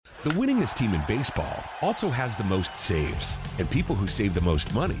The winningest team in baseball also has the most saves, and people who save the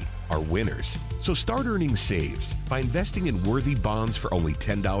most money are winners. So start earning saves by investing in worthy bonds for only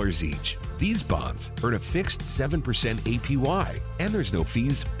 $10 each. These bonds earn a fixed 7% APY, and there's no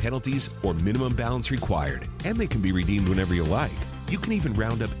fees, penalties, or minimum balance required, and they can be redeemed whenever you like. You can even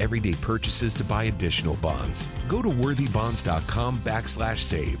round up everyday purchases to buy additional bonds. Go to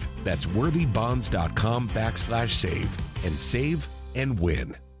worthybonds.com/save. That's worthybonds.com/save and save and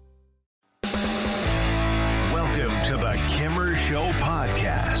win. Welcome to the Kimmer Show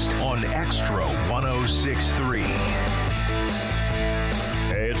podcast on Extra 106.3.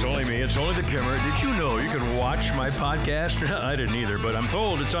 Hey, it's only me. It's only the Kimmer. Did you know you can watch my podcast? I didn't either, but I'm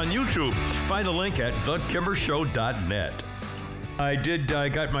told it's on YouTube. Find the link at thekimmershow.net. I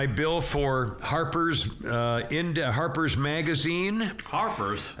got my bill for Harper's Harper's Magazine.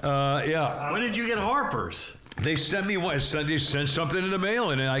 Harper's? Yeah. When did you get Harper's? They sent me they sent something in the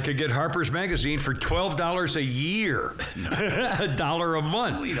mail, and I could get Harper's Magazine for $12 a year, $1 a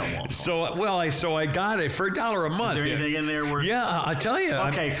month. We don't want so I got it for $1 a month. Is there anything in there worth? Yeah, I tell you.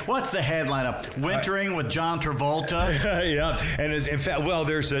 Okay, what's the headline up? Wintering with John Travolta. Yeah, and in fact,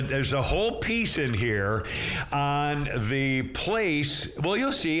 there's a whole piece in here on the place. Well,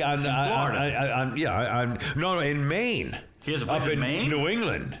 you'll see on Florida. In Maine. He has a place up in Maine? New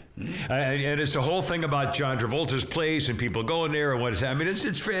England. And it's a whole thing about John Travolta's place and people going there and what is. I mean, it's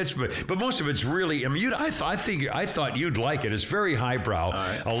but most of it's really. I mean, I thought you'd like it. It's very highbrow.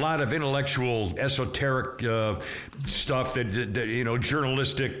 Right. A lot of intellectual, esoteric stuff that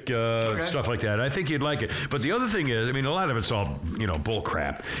journalistic stuff like that. I think you'd like it. But the other thing is, I mean, a lot of it's all bull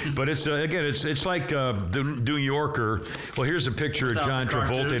crap. But it's again, it's like the New Yorker. Well, here's a picture Without of John the Travolta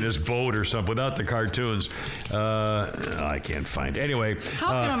cartoons. in his boat or something without the cartoons. I can't find it. Anyway.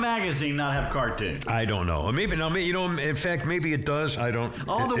 How can a magazine not have cartoons? I don't know. Maybe now. In fact, maybe it does. I don't.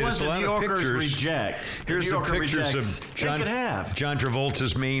 All the ones that New Yorkers reject. Here's some pictures of John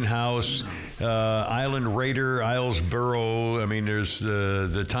Travolta's main house, Island Raider, Islesboro. I mean, there's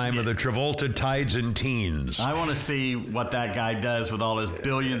the time of the Travolta Tides and Teens. I want to see what that guy does with all his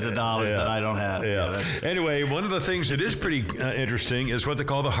billions of dollars that I don't have. Yeah. Anyway, one of the things that is pretty interesting is what they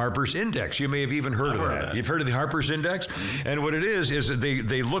call the Harper's Index. You may have even heard of that. You've heard of the Harper's Index? And what it is that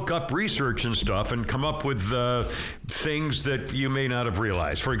they look up research and stuff and come up with things that you may not have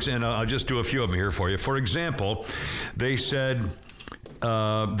realized. For example, I'll just do a few of them here for you. For example, they said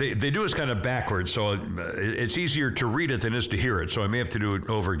they do this kind of backwards, so it's easier to read it than it is to hear it. So I may have to do it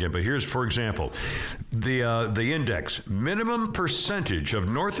over again. But here's, for example, the index: minimum percentage of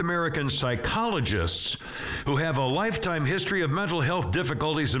North American psychologists who have a lifetime history of mental health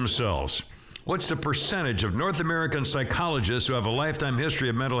difficulties themselves. What's the percentage of North American psychologists who have a lifetime history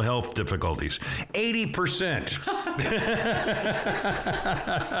of mental health difficulties? 80%.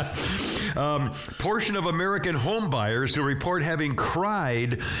 Portion of American home buyers who report having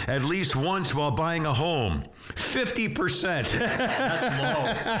cried at least once while buying a home. 50%. That's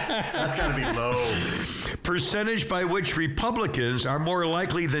low. That's got to be low. Percentage by which Republicans are more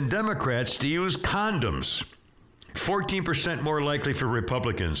likely than Democrats to use condoms. 14% more likely for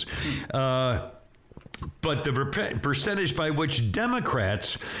Republicans. But the percentage by which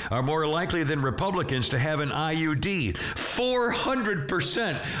Democrats are more likely than Republicans to have an IUD,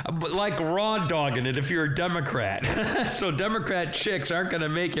 400%, like raw dogging it if you're a Democrat. So Democrat chicks aren't going to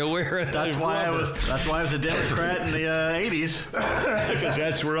make you wear it. That's why I was a Democrat in the 80s. Because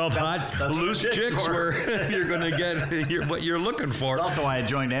that's where all the hot, loose chicks were. You're going to get what you're looking for. That's also why I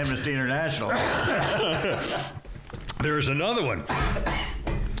joined Amnesty International. There's another one.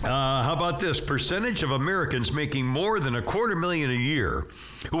 How about this? Percentage of Americans making more than $250,000 a year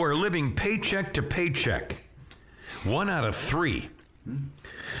who are living paycheck to paycheck. 1 out of 3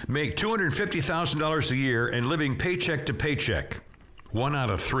 make $250,000 a year and living paycheck to paycheck. 1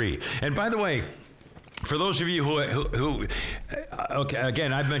 out of 3. And by the way, for those of you who okay,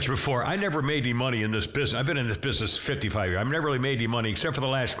 again, I've mentioned before, I never made any money in this business. I've been in this business 55 years. I've never really made any money except for the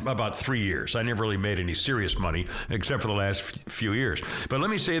last about 3 years. I never really made any serious money except for the last few years. But let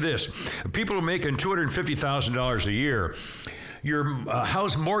me say this. People who are making $250,000 a year, your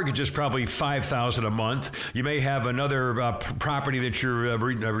house mortgage is probably $5,000 a month. You may have another property that's your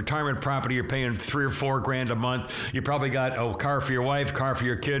retirement property. You're paying $3,000 or $4,000 a month. You probably got a car for your wife, car for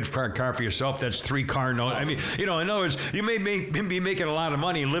your kids, car for yourself. That's 3 car notes. I mean, in other words, you may be making a lot of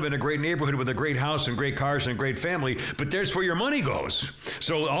money and live in a great neighborhood with a great house and great cars and a great family, but there's where your money goes.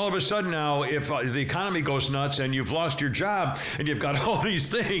 So all of a sudden now, if the economy goes nuts and you've lost your job and you've got all these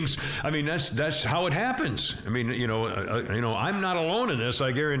things, I mean, that's how it happens. I mean, I I'm not alone in this,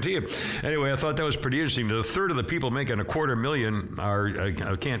 I guarantee you. Anyway, I thought that was pretty interesting. A third of the people making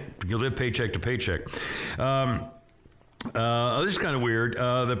 $250,000 can't live paycheck to paycheck. This is kind of weird.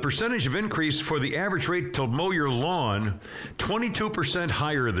 The percentage of increase for the average rate to mow your lawn, 22%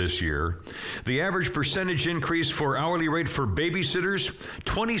 higher this year. The average percentage increase for hourly rate for babysitters,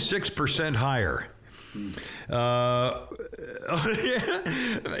 26% higher. The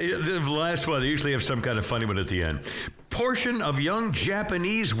last one, they usually have some kind of funny one at the end. Portion of young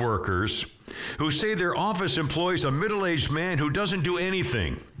Japanese workers who say their office employs a middle-aged man who doesn't do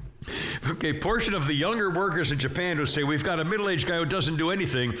anything. Okay, portion of the younger workers in Japan who say we've got a middle-aged guy who doesn't do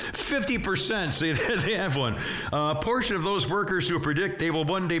anything, 50% say they have one. Portion of those workers who predict they will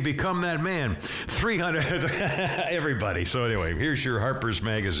one day become that man, 300, everybody. So anyway, here's your Harper's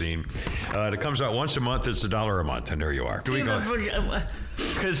Magazine. It comes out once a month. It's $1 a month, and there you are.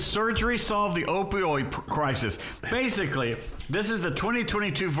 Could surgery solve the opioid crisis? Basically, this is the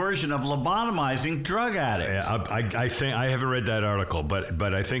 2022 version of lobotomizing drug addicts. Yeah, I think I haven't read that article,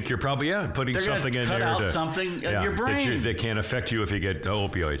 but I think you're probably putting They're something in cut there out to something in your brain that can't affect you if you get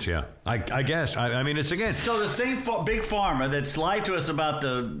opioids. Yeah, I guess. I mean, it's again. So the same big pharma that's lied to us about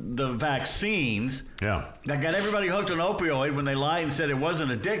the vaccines. Yeah. That got everybody hooked on opioid when they lied and said it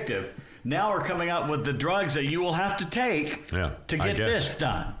wasn't addictive. Now we're coming out with the drugs that you will have to take to get this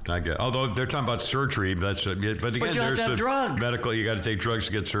done. I guess. Although they're talking about surgery, but again, you have there's to have drugs. Medical. You got to take drugs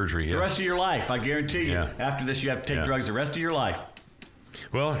to get surgery. Yeah. The rest of your life, I guarantee you. Yeah. After this, you have to take drugs the rest of your life.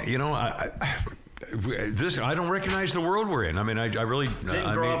 Well, you know, I don't recognize the world we're in. I mean, I really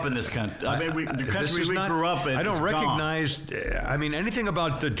didn't grow up in this country. I mean, the country we grew up in. I don't recognize. I mean, anything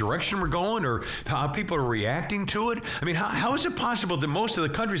about the direction we're going or how people are reacting to it. I mean, how is it possible that most of the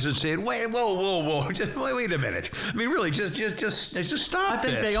countries are saying, "Wait, whoa, just wait a minute"? I mean, really, just stop. I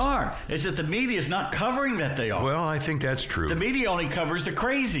think they are. It's just the media is not covering that they are. Well, I think that's true. The media only covers the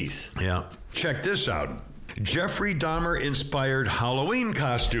crazies. Yeah. Check this out. Jeffrey Dahmer-inspired Halloween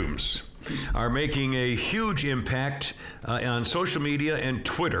costumes are making a huge impact on social media and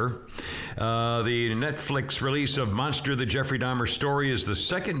Twitter. The Netflix release of Monster, the Jeffrey Dahmer Story is the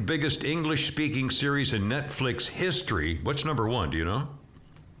second biggest English-speaking series in Netflix history. What's number one? Do you know?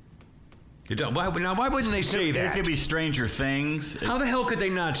 Why wouldn't they say that? It could be Stranger Things. How the hell could they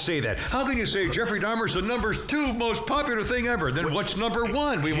not say that? How can you say Jeffrey Dahmer's the number 2 most popular thing ever? Then what's number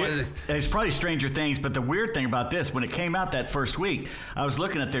 1? It's probably Stranger Things, but the weird thing about this, when it came out that first week, I was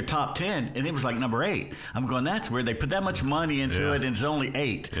looking at their top 10, and it was like number 8. I'm going, that's weird. They put that much money into it, and it's only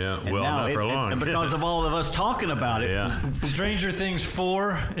 8. Yeah, and well, now not for long. Because of all of us talking about it. Yeah. Stranger Things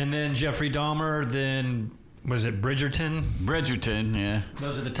 4, and then Jeffrey Dahmer, then... Was it Bridgerton? Bridgerton, yeah.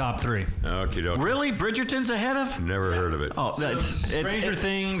 Those are the top 3. Okie dokie. Really? Bridgerton's ahead of? Never heard of it. Oh, Stranger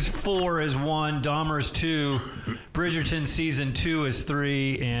Things 4 is 1, Dahmer's 2, Bridgerton season 2 is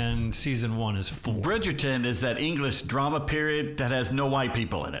 3, and season 1 is 4. Bridgerton is that English drama period that has no white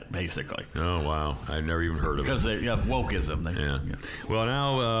people in it, basically. Oh, wow. I've never even heard of it. Because they have wokeism. Yeah. Well,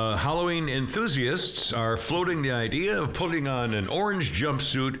 now Halloween enthusiasts are floating the idea of putting on an orange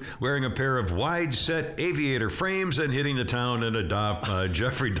jumpsuit, wearing a pair of wide-set aviator frames, and hitting the town in a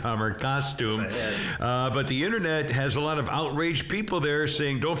Jeffrey Dahmer costume. But the internet has a lot of outraged people there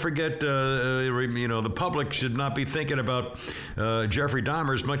saying, don't forget, the public should not be thinking about Jeffrey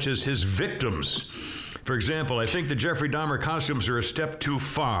Dahmer as much as his victims. For example, I think the Jeffrey Dahmer costumes are a step too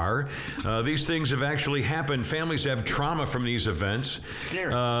far. These things have actually happened. Families have trauma from these events. It's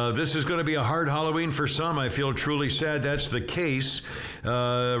scary. This is going to be a hard Halloween for some. I feel truly sad that's the case.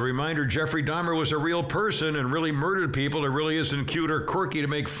 Reminder, Jeffrey Dahmer was a real person and really murdered people. It really isn't cute or quirky to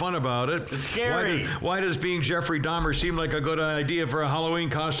make fun about it. It's scary. Why does being Jeffrey Dahmer seem like a good idea for a Halloween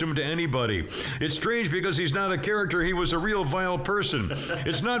costume to anybody? It's strange because he's not a character. He was a real vile person.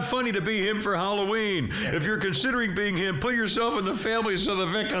 It's not funny to be him for Halloween. If you're considering being him, put yourself in the families of the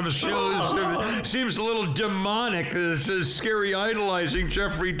victims. Seems a little demonic. This is scary idolizing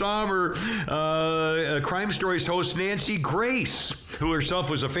Jeffrey Dahmer. Crime Stories host Nancy Grace, who herself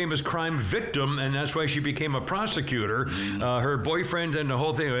was a famous crime victim, and that's why she became a prosecutor. Her boyfriend and the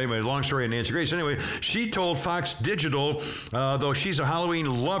whole thing. Anyway, long story of Nancy Grace. Anyway, she told Fox Digital, though she's a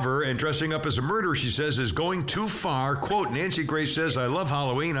Halloween lover and dressing up as a murderer, she says, is going too far. Quote, Nancy Grace says, I love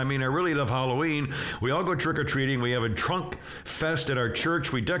Halloween. I mean, I really love Halloween. We all go trick-or-treating. We have a trunk fest at our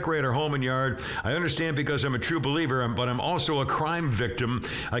church. We decorate our home and yard. I understand because I'm a true believer, but I'm also a crime victim.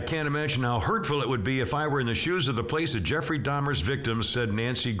 I can't imagine how hurtful it would be if I were in the shoes of the place of Jeffrey Dahmer's victims, said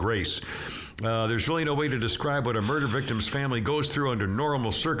Nancy Grace. There's really no way to describe what a murder victim's family goes through under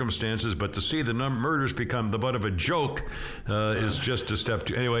normal circumstances, but to see the murders become the butt of a joke is just a step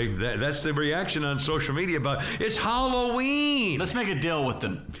too. Anyway, that's the reaction on social media about it's Halloween. Let's make a deal with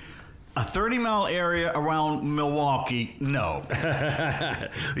them. A 30-mile area around Milwaukee, no.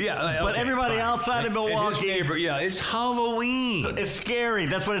 Yeah, but everybody fine. outside of Milwaukee, yeah, it's Halloween. It's scary.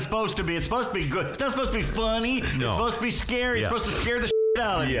 That's what it's supposed to be. It's supposed to be good. It's not supposed to be funny. No. It's supposed to be scary. Yeah. It's supposed to scare the shit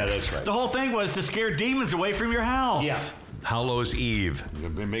out of you. Yeah, that's right. The whole thing was to scare demons away from your house. Yeah. Hallows Eve.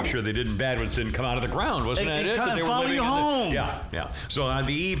 Make sure bad ones didn't come out of the ground, wasn't that it? They follow you home. Yeah. So on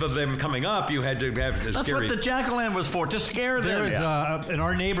the eve of them coming up, you had to have That's scary. what the jack-o'-lantern was for, to scare them. There was, in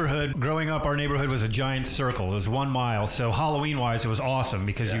our neighborhood, growing up, our neighborhood was a giant circle. It was 1 mile. So Halloween-wise, it was awesome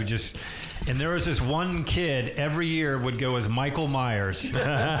because you just... And there was this one kid every year would go as Michael Myers,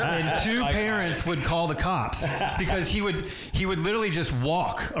 and 2 parents would call the cops because he would literally just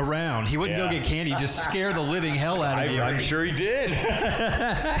walk around. He wouldn't go get candy, just scare the living hell out of you. I'm sure he did.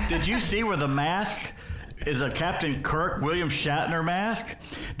 Did you see where the mask is a Captain Kirk William Shatner mask?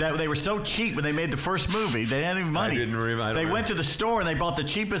 That they were so cheap when they made the first movie. They didn't have any money. They went to the store and they bought the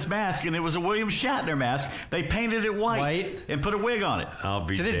cheapest mask, and it was a William Shatner mask. They painted it white and put a wig on it. I'll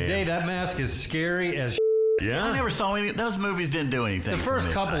be to this damned. day, that mask is scary as Yeah. I never saw any. Those movies didn't do anything. The first for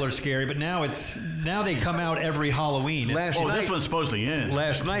me. couple are scary, but now they come out every Halloween. Last Oh, night, this one's supposed to end.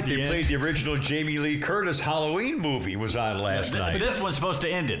 last night they played the original Jamie Lee Curtis Halloween movie was on last night. But this one's supposed to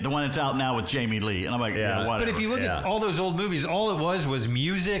end it. The one that's out now with Jamie Lee. And I'm like, yeah, whatever. But if you look at all those old movies, all it was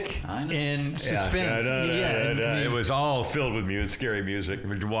music and suspense. It was all filled with music, scary music.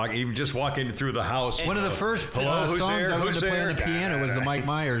 Even just walking through the house. One of the first Hello, who's songs there? I learned Who's to play there? on the piano was the Mike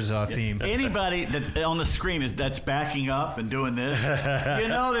Myers theme. Anybody that's on the screen that's backing up and doing this, you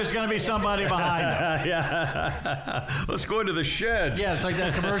know there's going to be somebody behind them. Yeah. Let's go into the shed. Yeah, it's like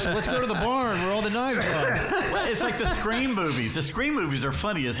that commercial. Let's go to the barn where all the knives are. Well, it's like the Scream movies. The Scream movies are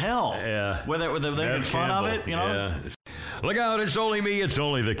funny as hell. Yeah. Whether they make fun of it, you know? Yeah. Look out, it's only me, it's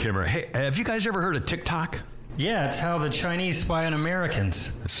only the Kimmer. Hey, have you guys ever heard of TikTok? Yeah, it's how the Chinese spy on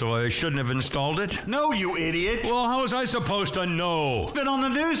Americans. So I shouldn't have installed it? No, you idiot. Well, how was I supposed to know? It's been on the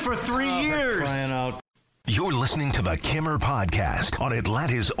news for 3 years. Crying out. You're listening to the Kimmer Podcast on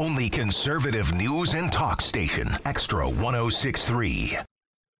Atlanta's only conservative news and talk station, Extra 106.3.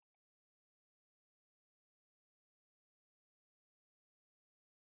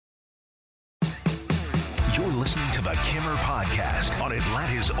 You're listening to the Kimmer Podcast on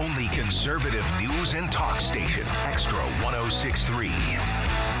Atlanta's only conservative news and talk station, Extra 106.3.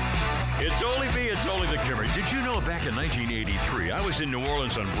 It's only me, it's only the Kimmer. Did you know back in 1983, I was in New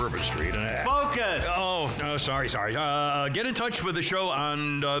Orleans on Bourbon Street. And Focus. Oh, no, sorry. Get in touch with the show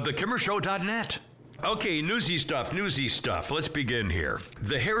on thekimmershow.net. Okay, newsy stuff. Let's begin here.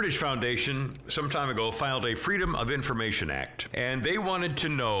 The Heritage Foundation, some time ago, filed a Freedom of Information Act, and they wanted to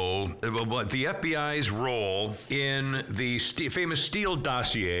know what the FBI's role in the famous Steele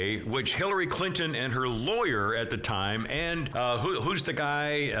dossier, which Hillary Clinton and her lawyer at the time, and who's the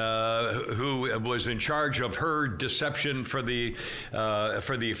guy who was in charge of her deception for the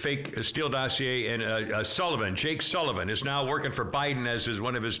fake Steele dossier, and Sullivan, Jake Sullivan, is now working for Biden as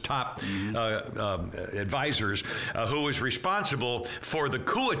one of his top advisors, who was responsible for the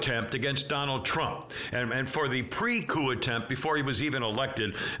coup attempt against Donald Trump and for the pre-coup attempt before he was even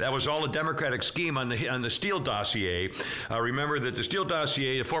elected. That was all a Democratic scheme on the Steele dossier. Remember that the Steele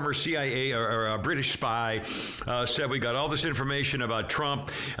dossier, a former CIA or a British spy, said we got all this information about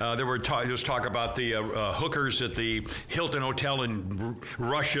Trump. There was talk about the hookers at the Hilton Hotel in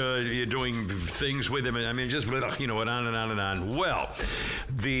Russia doing things with him. I mean, just on and on and on. Well,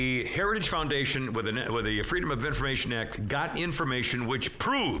 the Heritage Foundation with the Freedom of Information Act got information which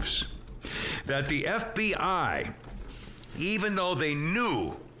proves that the FBI, even though they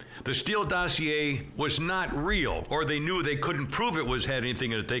knew the Steele dossier was not real, or they knew they couldn't prove had anything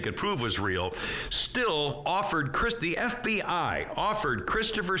that they could prove was real, still offered the FBI offered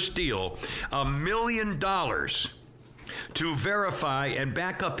Christopher Steele $1 million to verify and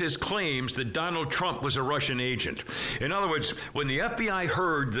back up his claims that Donald Trump was a Russian agent. In other words, when the FBI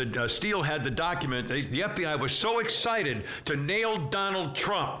heard that Steele had the document, the FBI was so excited to nail Donald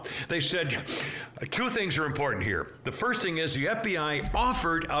Trump, they said, 2 things are important here. The first thing is the FBI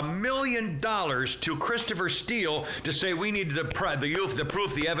offered $1 million to Christopher Steele to say, we need the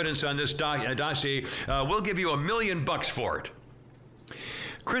proof, the evidence on this dossier. We'll give you $1 million for it.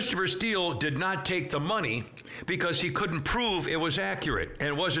 Christopher Steele did not take the money because he couldn't prove it was accurate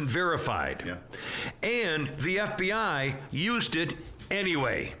and wasn't verified. Yeah. And the FBI used it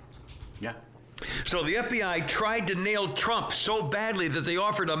anyway. Yeah. So the FBI tried to nail Trump so badly that they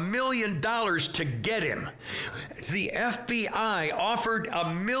offered $1 million to get him. The FBI offered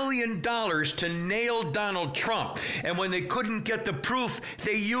 $1 million to nail Donald Trump. And when they couldn't get the proof,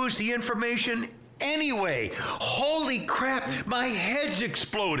 they used the information anyway. Holy crap, my head's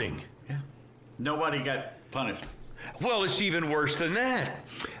exploding. Yeah. Nobody got punished. Well, it's even worse than that.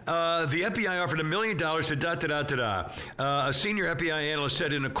 The FBI offered $1 million to a senior FBI analyst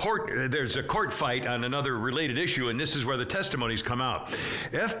said in a court, there's a court fight on another related issue, and this is where the testimonies come out.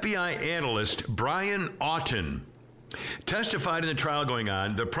 FBI analyst Brian Auten testified in the trial going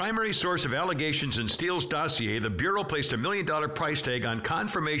on. The primary source of allegations in Steele's dossier, the Bureau placed $1 million price tag on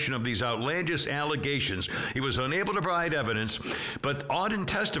confirmation of these outlandish allegations. He was unable to provide evidence, but Auden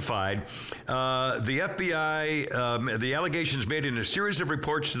testified the FBI, the allegations made in a series of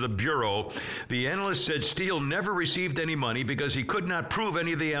reports to the Bureau. The analyst said Steele never received any money because he could not prove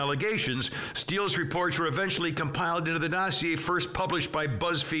any of the allegations. Steele's reports were eventually compiled into the dossier first published by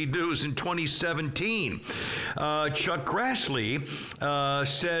BuzzFeed News in 2017. Chuck Grassley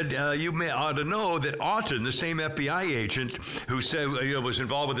said, you may ought to know that Auten, the same FBI agent who said was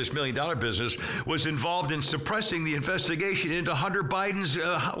involved with this $1 million business, was involved in suppressing the investigation into Hunter Biden's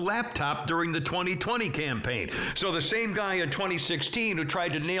laptop during the 2020 campaign. So the same guy in 2016 who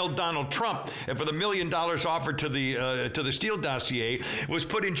tried to nail Donald Trump and for the $1 million offered to the Steele dossier was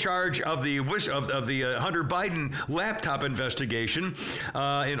put in charge of the Hunter Biden laptop investigation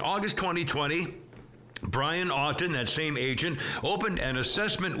in August 2020. Brian Auten, that same agent, opened an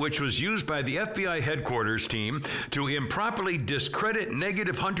assessment which was used by the FBI headquarters team to improperly discredit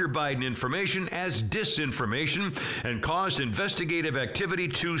negative Hunter Biden information as disinformation and caused investigative activity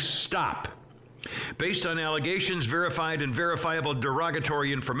to stop. Based on allegations, verified and verifiable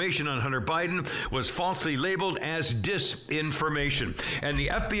derogatory information on Hunter Biden was falsely labeled as disinformation. And the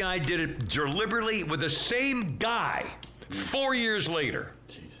FBI did it deliberately with the same guy 4 years later.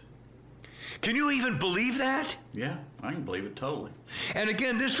 Can you even believe that? Yeah, I can believe it totally. And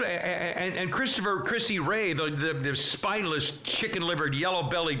again, Chrissy Ray, the spineless, chicken-livered,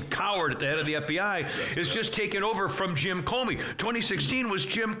 yellow-bellied coward at the head of the FBI, is just taken over from Jim Comey. 2016 was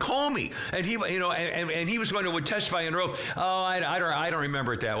Jim Comey, and he, and he was going to testify in oath. Oh, I don't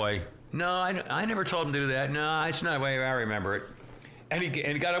remember it that way. No, I never told him to do that. No, it's not the way I remember it. And he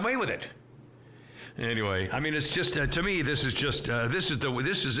got away with it. Anyway, I mean, it's just to me, this is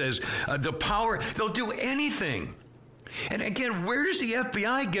the power. They'll do anything. And again, where does the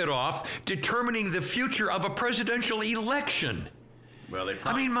FBI get off determining the future of a presidential election? Well,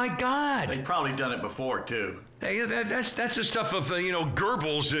 my God, they've probably done it before too. That's the stuff of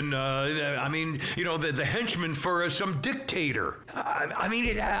Goebbels and the henchman for some dictator.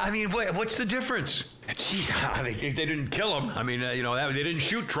 What's the difference? Jeez, they didn't kill him. They didn't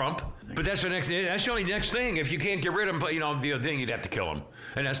shoot Trump. But that's the only next thing. If you can't get rid of him, the other thing, you'd have to kill him.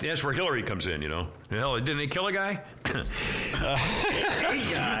 And that's where Hillary comes in, Hell, didn't they kill a guy?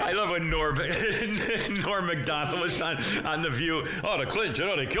 I love when Norm Macdonald was on The View. Oh, the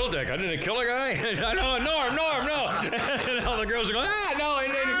Clintons, they killed that guy. Didn't they kill a guy? No, Norm, no. And all the girls are going, no, they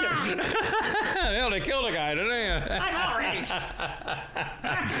didn't kill. Hell, they killed a guy, didn't they? I'm outraged.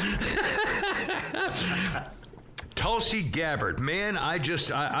 Tulsi Gabbard, man, I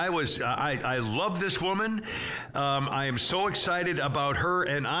love this woman. I am so excited about her,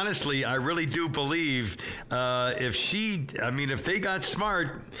 and honestly, I really do believe if they got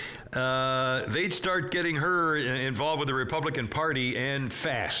smart, they'd start getting her involved with the Republican Party and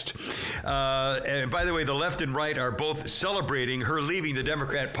fast. And by the way, the left and right are both celebrating her leaving the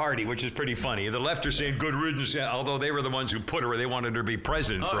Democrat Party, which is pretty funny. The left are saying good riddance, although they were the ones who put her. They wanted her to be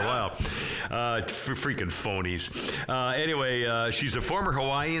president for a while. Freaking phonies. Anyway, she's a former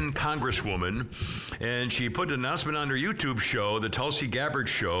Hawaiian congresswoman, and she put an announcement on her YouTube show, the Tulsi Gabbard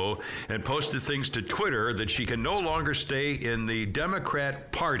Show, and posted things to Twitter that she can no longer stay in the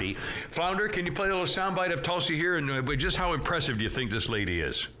Democrat Party. Flounder, can you play a little soundbite of Tulsi here, and just how impressive do you think this lady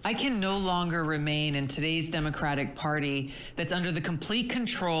is? I can no longer remain in today's Democratic Party that's under the complete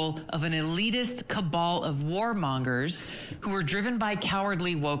control of an elitist cabal of warmongers who are driven by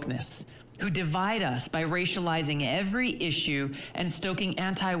cowardly wokeness, who divide us by racializing every issue and stoking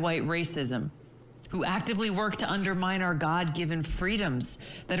anti-white racism, who actively work to undermine our God-given freedoms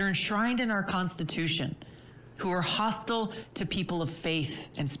that are enshrined in our Constitution, who are hostile to people of faith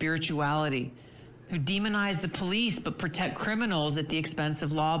and spirituality, who demonize the police but protect criminals at the expense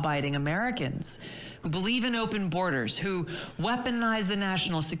of law-abiding Americans, who believe in open borders, who weaponize the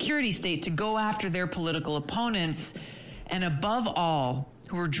national security state to go after their political opponents, and above all,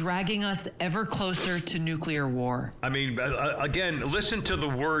 who are dragging us ever closer to nuclear war. I mean, again, listen to the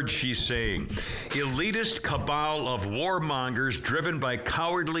words she's saying. Elitist cabal of warmongers driven by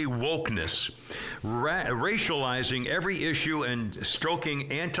cowardly wokeness, racializing every issue and stroking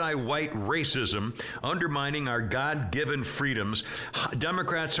anti-white racism, undermining our God-given freedoms.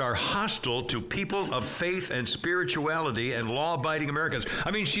 Democrats are hostile to people of faith and spirituality and law-abiding Americans.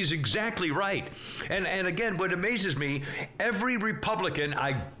 I mean, she's exactly right. And again, what amazes me, every Republican,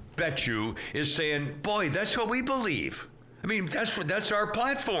 I bet you, is saying, boy, that's what we believe. I mean, that's our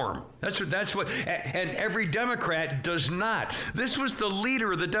platform. That's what, and every Democrat does not. This was the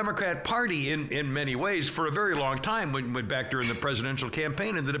leader of the Democrat Party in many ways for a very long time, when back during the presidential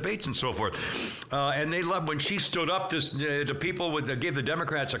campaign and the debates and so forth. And they loved when she stood up to people gave the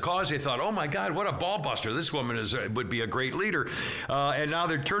Democrats a cause. They thought, oh my God, what a ball buster! This woman would be a great leader. And now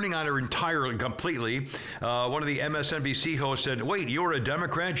they're turning on her entirely and completely. One of the MSNBC hosts said, "Wait, you're a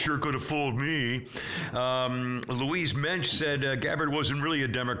Democrat? Sure could have fooled me." Louise Mensch said Gabbard wasn't really a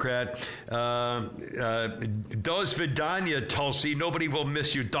Democrat. Dos Vidanya, Tulsi. Nobody will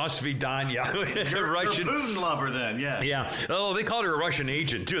miss you. Dos Vidanya. You're Russian. You're a Putin lover then, yeah. Yeah. Oh, they called her a Russian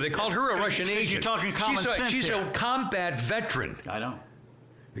agent, too. They called her a Russian agent. You're talking common sense. She's a combat veteran. I know.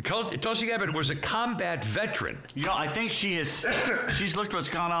 Tulsi Gabbard was a combat veteran. You know, I think she's looked what's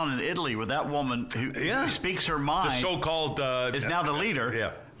gone on in Italy with that woman who speaks her mind. The so-called... is now the leader.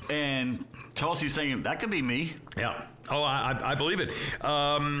 Yeah. And Tulsi's saying, that could be me. Yeah. Oh, I believe it.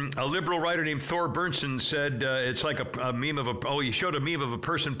 A liberal writer named Thor Bernstein said it's like a meme of he showed a meme of a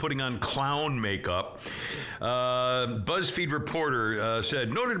person putting on clown makeup. BuzzFeed reporter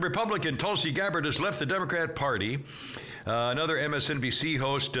said, noted Republican Tulsi Gabbard has left the Democrat Party. Another MSNBC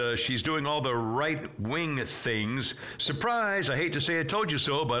host, she's doing all the right-wing things. Surprise, I hate to say I told you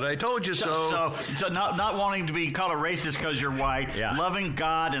so, but I told you so. So not wanting to be called a racist because you're white, loving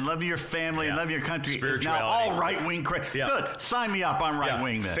God and loving your family and loving your country is now all right-wing crazy. Yeah. Good, sign me up, I'm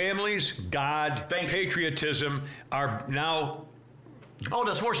right-wing then. Families, God, patriotism are now... Oh,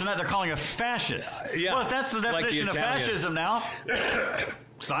 that's worse than that, they're calling us fascists. Well, if that's the definition of fascism now...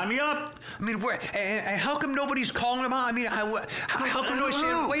 Sign me up. I mean, how come nobody's calling them out? I mean, how come nobody's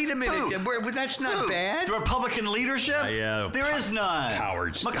saying, wait a minute, that's not bad? The Republican leadership? There is none.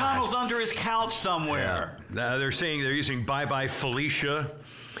 Cowards. McConnell's under his couch somewhere. Yeah. They're saying they're using bye-bye Felicia.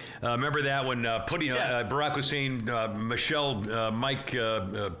 Remember that when Barack Hussein, Michelle, Mike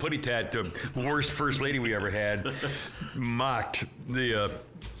Putitat, the worst first lady we ever had, mocked the...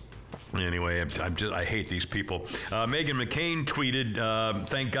 Anyway, I hate these people. Meghan McCain tweeted,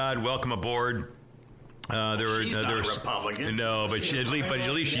 "Thank God, welcome aboard." She's not a Republican. No, but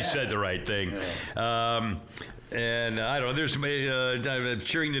at least she said the right thing. And I don't know, there's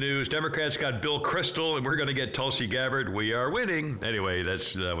cheering the news. Democrats got Bill Kristol, and we're going to get Tulsi Gabbard. We are winning. Anyway,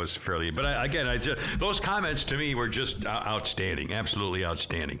 that was fairly... But those comments to me were just outstanding, absolutely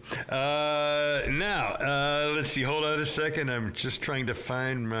outstanding. Now, let's see. Hold on a second. I'm just trying to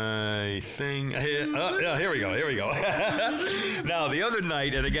find my thing. Here we go. Now, the other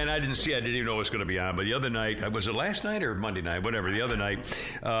night, and again, I didn't even know it was going to be on, but the other night, was it last night or Monday night? Whatever, the other night,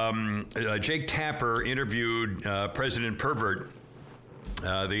 Jake Tapper interviewed President Pervert,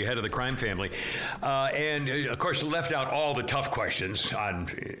 the head of the crime family, and of course left out all the tough questions on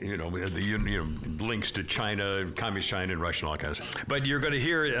the links to China, Communist China, and Russia, and all kinds of stuff. But you're going to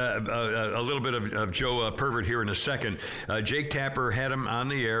hear a little bit of Joe Pervert here in a second. Jake Tapper had him on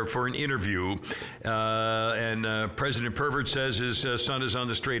the air for an interview, and President Pervert says his son is on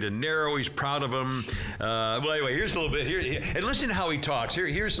the straight and narrow. He's proud of him. Well, anyway, here's a little bit here, and listen to how he talks.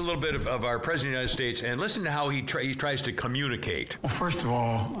 Here's a little bit of our President of the United States, and listen to how he tries to communicate. Well, first of all,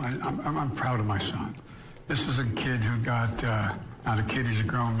 I'm proud of my son. This is a kid who got, not a kid, he's a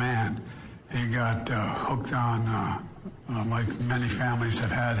grown man. He got hooked on, like many families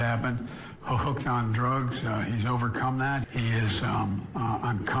have had happen, hooked on drugs. He's overcome that. He is,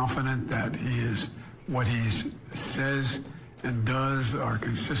 I'm confident that what he says and does are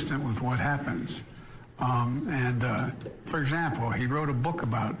consistent with what happens. For example, he wrote a book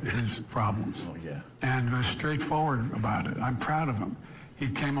about his problems and was straightforward about it. I'm proud of him. He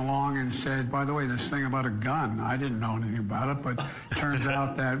came along and said, by the way, this thing about a gun, I didn't know anything about it, but it turns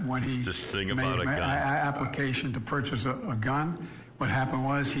out that when he made an application to purchase a gun, what happened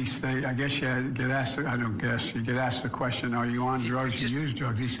was I guess you get asked, you get asked the question, are you on drugs, you use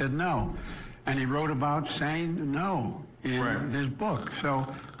drugs? He said no. And he wrote about saying no in his book. So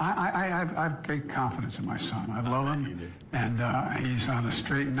I have great confidence in my son. I love him. And he's on the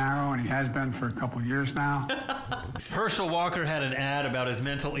straight and narrow, and he has been for a couple of years now. Herschel Walker had an ad about his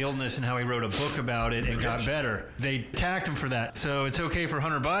mental illness and how he wrote a book about it and got better. They tacked him for that. So it's okay for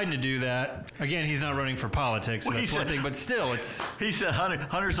Hunter Biden to do that. Again, he's not running for politics, so that's one thing, but still, it's... He said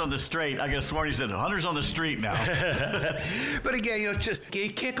Hunter's on the straight. I guess sworn he said Hunter's on the street now. But again, just he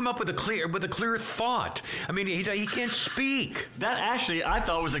can't come up with a clear thought. I mean, he can't speak. That actually, I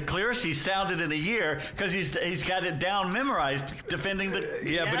thought was the clearest he sounded in a year because he's got it down memorized defending the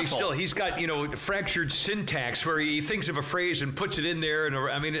but he's got fractured syntax where he thinks of a phrase and puts it in there, and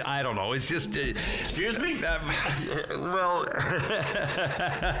I mean, I don't know. It's just excuse me. Well,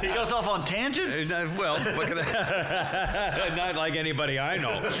 he goes off on tangents. Not like anybody I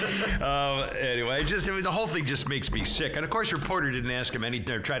know. Anyway, the whole thing just makes me sick. And of course, reporter didn't ask him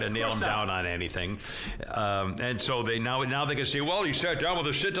or try to nail him down on anything. And so they now they can say, well, he sat down with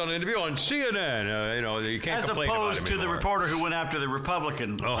a sit-down interview on CNN. You can't complain about him. As opposed to the reporter who went after the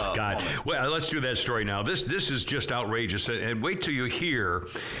Republican. Oh God! Woman. Well, let's do that story now. This is just outrageous. And wait till you hear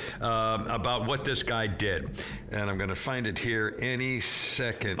about what this guy did. And I'm going to find it here any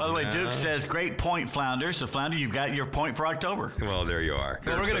second. By the way, Duke says, great point, Flounder. So, Flounder, you've got your point for October. Well, there you are.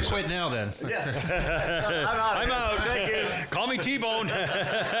 Well, we're going to quit now, then. Yeah. I'm out. Thank you. Call me T-Bone.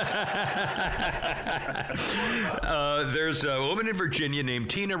 There's a woman in Virginia named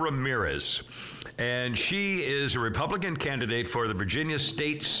Tina Ramirez, and she is a Republican candidate for the Virginia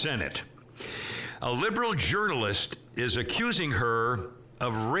State Senate. A liberal journalist is accusing her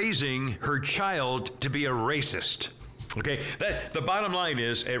of raising her child to be a racist. Okay, the bottom line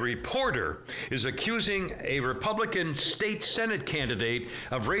is a reporter is accusing a Republican state Senate candidate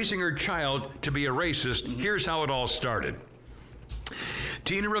of raising her child to be a racist. Here's how it all started.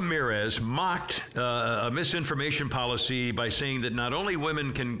 Tina Ramirez mocked a misinformation policy by saying that only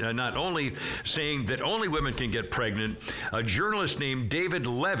women can get pregnant. A journalist named David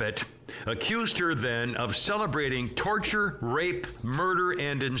Levitt accused her then of celebrating torture, rape, murder,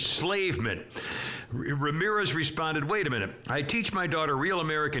 and enslavement. Ramirez responded, wait a minute, I teach my daughter real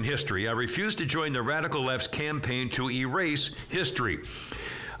American history. I refuse to join the radical left's campaign to erase history.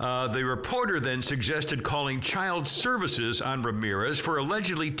 The reporter then suggested calling child services on Ramirez for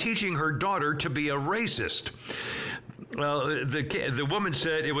allegedly teaching her daughter to be a racist. Well, the woman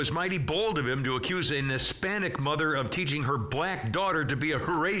said it was mighty bold of him to accuse an Hispanic mother of teaching her black daughter to be a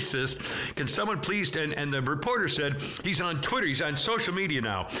racist. Can someone please, and the reporter said, he's on Twitter, he's on social media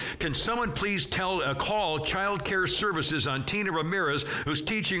now. Can someone please call child care services on Tina Ramirez, who's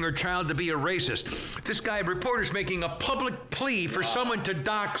teaching her child to be a racist? This reporter's making a public plea for someone to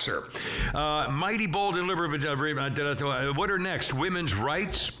dox her. Mighty bold and liberal. What are next? Women's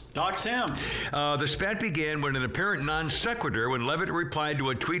rights? Dox him. The spat began when an apparent non sequitur when Levitt replied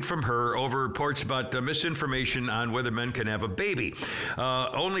to a tweet from her over reports about misinformation on whether men can have a baby.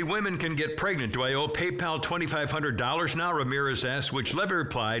 Only women can get pregnant. Do I owe PayPal $2,500 now? Ramirez asked, which Levitt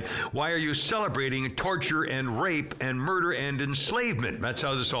replied, why are you celebrating torture and rape and murder and enslavement? That's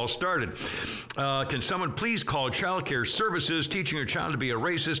how this all started. Can someone please call child care services teaching her child to be a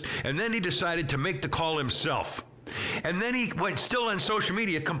racist? And then he decided to make the call himself. And then he went still on social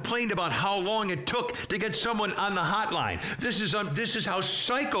media, complained about how long it took to get someone on the hotline. This is how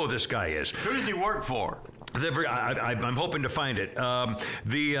psycho this guy is. Who does he work for? I'm hoping to find it.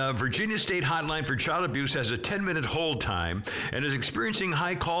 The Virginia State Hotline for Child Abuse has a 10-minute hold time and is experiencing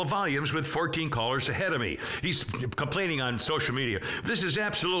high call volumes with 14 callers ahead of me. He's complaining on social media. This is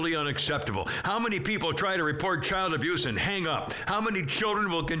absolutely unacceptable. How many people try to report child abuse and hang up? How many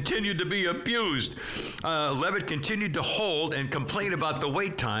children will continue to be abused? Levitt continued to hold and complain about the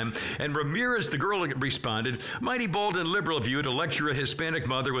wait time, and Ramirez, the girl, responded, mighty bold and liberal of you to lecture a Hispanic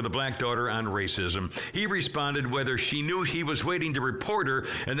mother with a black daughter on racism. He responded whether she knew he was waiting to report her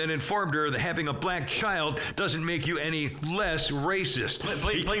and then informed her that having a black child doesn't make you any less racist.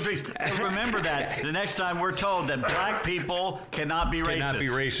 Please. Remember that the next time we're told that black people cannot be racist. Cannot be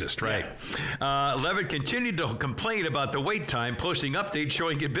racist, right. Yeah. Levitt continued to complain about the wait time, posting updates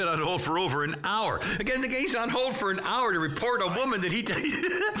showing he'd been on hold for over an hour. Again, the guy's on hold for an hour to report a woman that he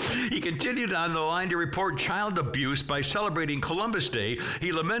continued on the line to report child abuse by celebrating Columbus Day.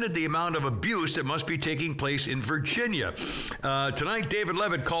 He lamented the amount of abuse that must be taking place in Virginia. Tonight, David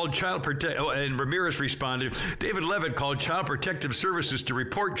Levitt called and Ramirez responded, David Levitt called Child Protective Services to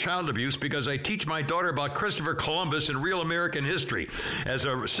report child abuse because I teach my daughter about Christopher Columbus and real American history. As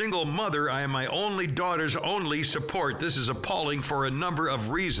a single mother, I am my only daughter's only support. This is appalling for a number of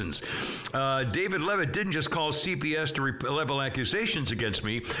reasons. David Levitt didn't just call CPS to level accusations against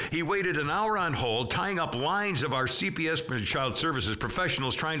me. He waited an hour on hold, tying up lines of our CPS Child Services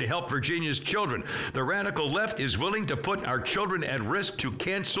professionals trying to help Virginia's children. The radical left is willing to put our children at risk to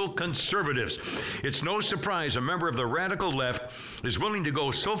cancel conservatives. It's no surprise a member of the radical left is willing to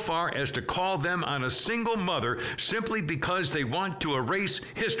go so far as to call them on a single mother simply because they want to erase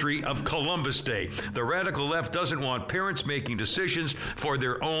history of Columbus Day. The radical left doesn't want parents making decisions for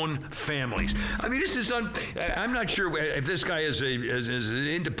their own families. I mean, this is I'm not sure if this guy is an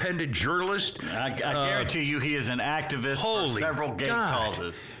independent journalist. I guarantee you he is an activist for several gay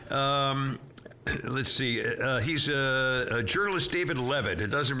causes. Let's see. He's a journalist, David Levitt. It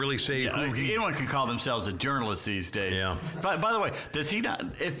doesn't really say who he... Anyone can call themselves a journalist these days. Yeah. By the way, does he not...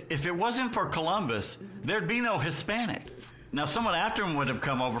 If it wasn't for Columbus, there'd be no Hispanic. Now, someone after him would have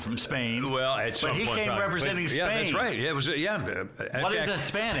come over from Spain. Well, at some point, but he came representing Spain. Yeah, that's right. Yeah, it was. What is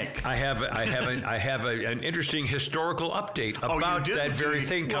Hispanic? I have an interesting historical update about that very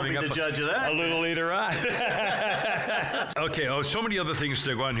thing coming up. The judge of that a little later on. Okay. So many other things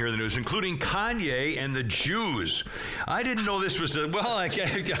to go on here in the news, including Kanye and the Jews. I didn't know this was I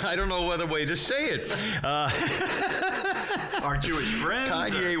don't know what other way to say it. Our Jewish friends.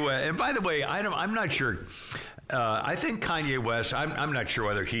 Kanye West. And by the way, I'm not sure. I think Kanye West, I'm not sure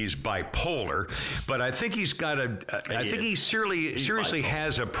whether he's bipolar, but I think he's got I think he seriously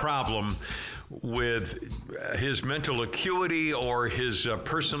has a problem with his mental acuity or his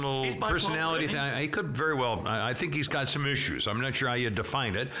personality. He could very well. I think he's got some issues. I'm not sure how you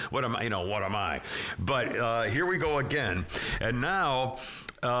define it. What am I? But here we go again. And now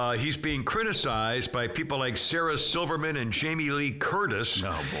he's being criticized by people like Sarah Silverman and Jamie Lee Curtis.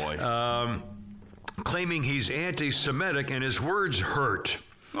 Oh boy. Claiming he's anti-Semitic and his words hurt.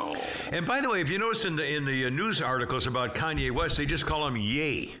 Oh. And by the way, if you notice in the news articles about Kanye West, they just call him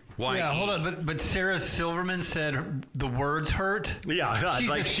Ye. Why? Yeah, hold on. But Sarah Silverman said the words hurt? Yeah. She's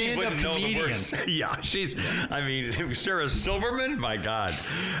a stand-up comedian. Yeah, I mean, Sarah Silverman? My God.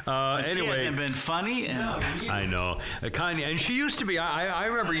 Anyway. She hasn't been funny. I know. Kanye, and she used to be, I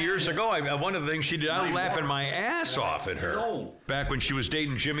remember years ago, one of the things she did, I was laughing my ass off at her. Back when she was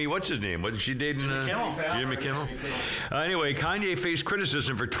dating Jimmy, what's his name? Wasn't she dating Jimmy Kimmel? Anyway, Kanye faced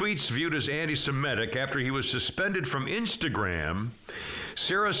criticism for tweets viewed as anti-Semitic after he was suspended from Instagram.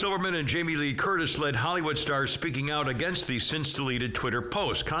 Sarah Silverman and Jamie Lee Curtis led Hollywood stars speaking out against the since-deleted Twitter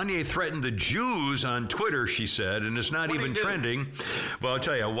post. Kanye threatened the Jews on Twitter, she said, and it's not even trending. Well, I'll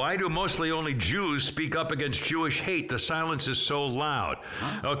tell you, why do mostly only Jews speak up against Jewish hate? The silence is so loud.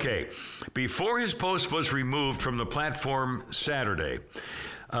 Huh? Okay, before his post was removed from the platform Saturday,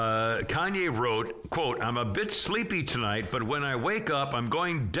 Kanye wrote, quote, "I'm a bit sleepy tonight, but when I wake up, I'm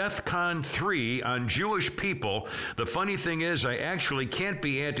going DEFCON 3 on Jewish people. The funny thing is, I actually can't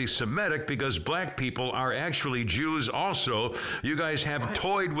be anti-Semitic because black people are actually Jews also. You guys have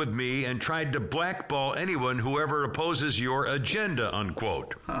toyed with me and tried to blackball anyone who ever opposes your agenda,"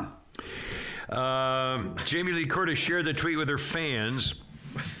 unquote. Jamie Lee Curtis shared the tweet with her fans.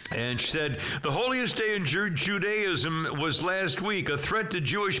 And she said, "The holiest day in Judaism was last week. A threat to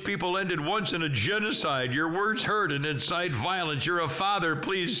Jewish people ended once in a genocide. Your words hurt and incite violence. You're a father.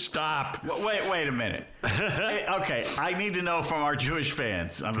 Please stop." Wait a minute. Okay, I need to know from our Jewish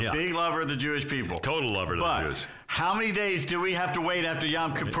fans. I'm a big lover of the Jewish people. Total lover of the Jews. How many days do we have to wait after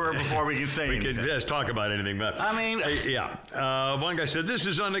Yom Kippur before we can say anything? We can just talk about anything. But I mean... one guy said, "This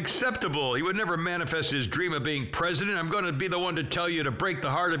is unacceptable. He would never manifest his dream of being president. I'm going to be the one to tell you to break the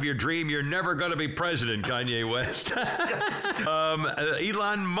heart of your dream. You're never going to be president, Kanye West."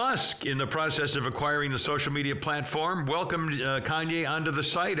 Elon Musk, in the process of acquiring the social media platform, welcomed Kanye onto the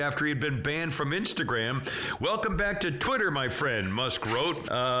site after he had been banned from Instagram. "Welcome back to Twitter, my friend," Musk wrote,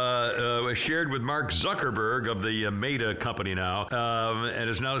 shared with Mark Zuckerberg of the Meta company now, and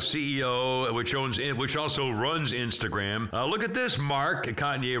is now CEO, which also runs Instagram. "Look at this, Mark,"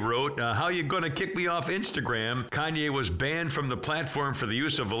 Kanye wrote. "How you going to kick me off Instagram?" Kanye was banned from the platform for the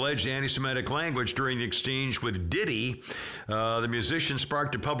use of alleged anti-Semitic language during the exchange with Diddy. The musician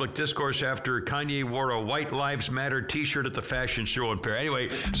sparked a public discourse after Kanye wore a White Lives Matter t-shirt at the fashion show in Paris. Anyway,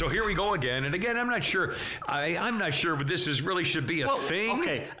 so here we go again. And again, I'm not sure this really should be a thing.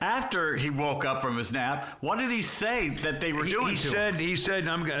 Okay, after he woke up from his nap, what did he say that they were doing to him? He said,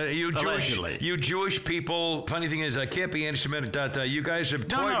 you Jewish people, funny thing is, I can't be anti-Semitic, you guys have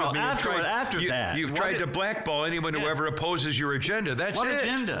toyed with me. After that. You've tried to blackball anyone who ever opposes your agenda. That's What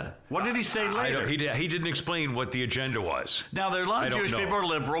agenda? What did he say later? He didn't explain what the agenda was. Now, there are a lot of Jewish people who are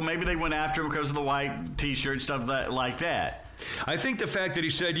liberal. Maybe they went after him because of the white T-shirt, stuff like that. I think the fact that he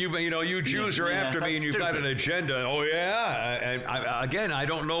said, you Jews are after me and you've got an agenda. Oh, yeah. I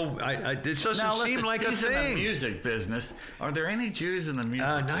don't know. This doesn't seem like a thing. In the music business. Are there any Jews in the music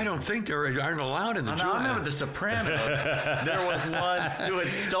business? I don't think there aren't allowed in the Jews. I remember The Sopranos. There was one who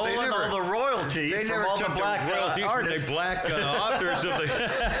had stolen all the royalties from all the black artists. The black authors of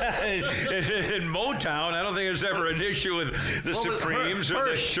in Motown. I don't think there's ever an issue with the Supremes or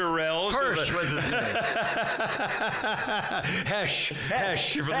the Shirelles. Hirsch was his name. Hesh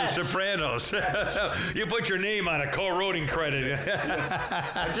from The Sopranos. You put your name on a co-writing credit.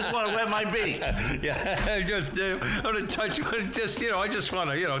 I just want to wet my beak. Yeah, I just want to touch. I just want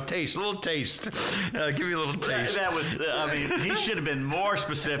to, taste a little taste. Give me a little taste. That was. He should have been more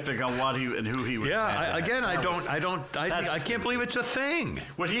specific on what he and who he was. Yeah, I can't believe it's a thing.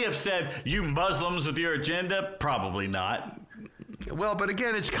 Would he have said, "You Muslims with your agenda"? Probably not. Well, but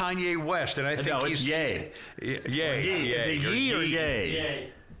again, it's Kanye West, and I think he's Ye. Ye. Is it Ye or Ye? Ye.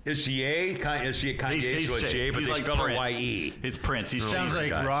 It's Ye. It's Kanye, so it's Ye, but they spell it Y-E. It's Prince. He sounds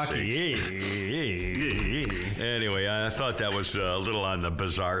like Rocky. Anyway, I thought that was a little on the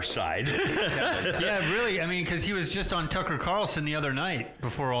bizarre side. Yeah, really. Because he was just on Tucker Carlson the other night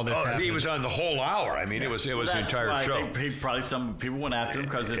before all this happened. He was on the whole hour. It was the entire show. Probably some people went after him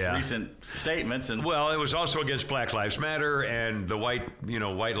because of his recent statements. And well, it was also against Black Lives Matter and the White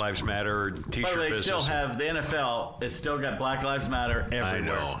Lives Matter T-shirt business. They still have the NFL. It's still got Black Lives Matter everywhere. I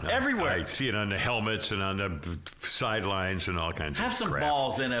know. Everywhere. I see it on the helmets and on the sidelines and all kinds of crap. Have some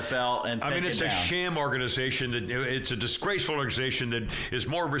balls, NFL, and take it's it down. A sham organization. It's a disgraceful organization that is as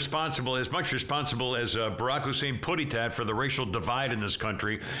much responsible as Barack Hussein Putitat for the racial divide in this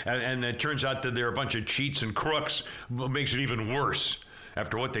country. And it turns out that they're a bunch of cheats and crooks. What makes it even worse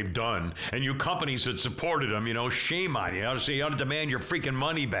after what they've done. And you companies that supported them, shame on you. You ought to demand your freaking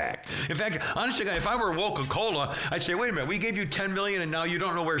money back. In fact, honestly, if I were Coca-Cola, I'd say, wait a minute, we gave you $10 million and now you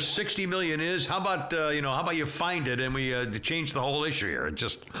don't know where $60 million is. How about you find it and we change the whole issue here? It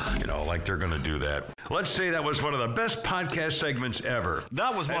just, like they're going to do that. Let's say that was one of the best podcast segments ever.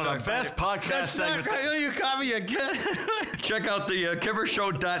 That was one of the best podcast segments. You caught me again. Check out the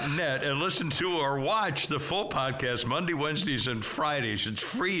KimmerShow.net and listen to or watch the full podcast Monday, Wednesdays, and Fridays. It's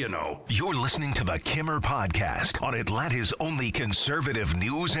free, You're listening to the Kimmer Podcast on Atlanta's only conservative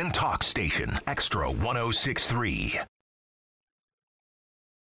news and talk station, Extra 106.3.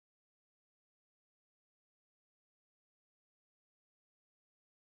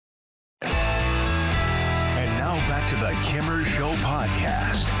 And now back to the Kimmer Show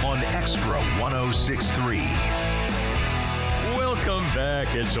Podcast on Extra 106.3. Welcome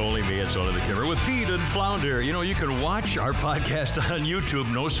back. It's only me. It's only the Kimmer with Pete and Flounder. You can watch our podcast on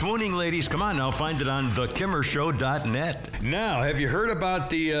YouTube. No swooning, ladies. Come on now. Find it on thekimmershow.net. Now, have you heard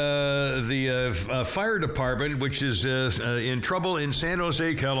about the fire department, which is in trouble in San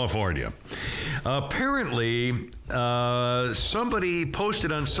Jose, California? Apparently, somebody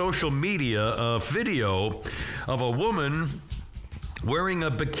posted on social media a video of a woman wearing a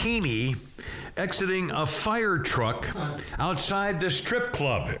bikini exiting a fire truck outside the strip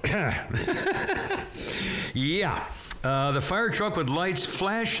club. Yeah. The fire truck with lights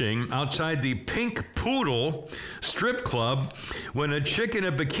flashing outside the Pink Poodle strip club when a chick in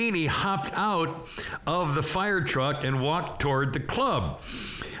a bikini hopped out of the fire truck and walked toward the club.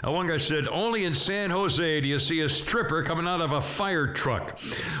 One guy said, only in San Jose do you see a stripper coming out of a fire truck.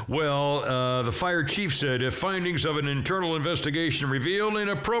 Well, the fire chief said, if findings of an internal investigation reveal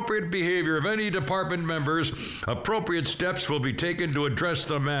inappropriate behavior of any department members, appropriate steps will be taken to address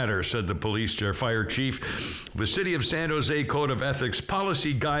the matter, said the fire chief. The City of San Jose Code of Ethics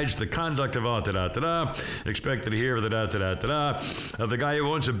policy guides the conduct of expected to hear the guy who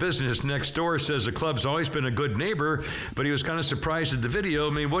owns a business next door says the club's always been a good neighbor, but he was kind of surprised at the video.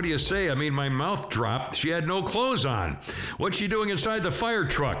 What do you say? My mouth dropped. She had no clothes on. What's she doing inside the fire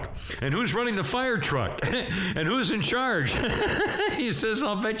truck? And who's running the fire truck? And who's in charge? He says,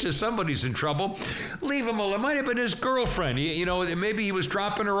 I'll bet you somebody's in trouble. Leave him alone. It might have been his girlfriend. Maybe he was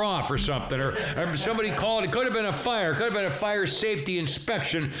dropping her off or something. Or somebody called. It could have been a fire. It could have been a fire safety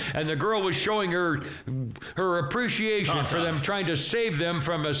inspection. And the girl was showing her appreciation for them trying to save them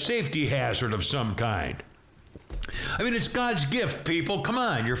from a safety hazard of some kind. It's God's gift, people. Come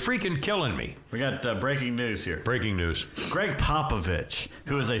on, you're freaking killing me. We got breaking news here. Breaking news. Greg Popovich,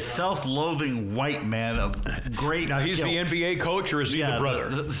 who is a self-loathing white man of great Now, he's guilt. The NBA coach, or is he the brother?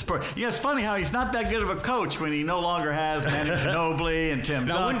 It's funny how he's not that good of a coach when he no longer has Manu Ginobili and Tim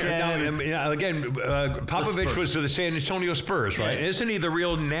Duncan. Popovich was for the San Antonio Spurs, right? Yeah. Isn't he the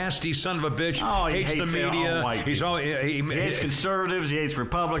real nasty son of a bitch? Oh, he hates the media. He hates conservatives. He hates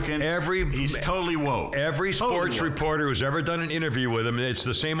Republicans. He's totally woke. Every sports sports reporter who's ever done an interview with him, it's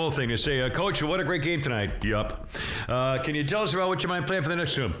the same old thing. They say, Coach, what a great game tonight. Yup. Can you tell us about what you might plan for the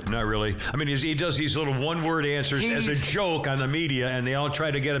next game? Not really. I mean, he does these little one-word answers as a joke on the media, and they all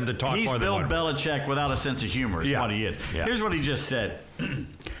try to get him to talk more than one. He's Bill Belichick without a sense of humor is what he is. Yeah. Here's what he just said.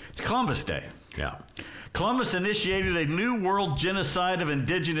 It's Columbus Day. Yeah. Columbus initiated a new world genocide of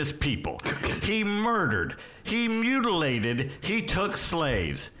indigenous people. He murdered, he mutilated, he took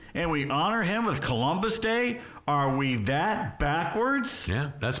slaves. And we honor him with Columbus Day? Are we that backwards?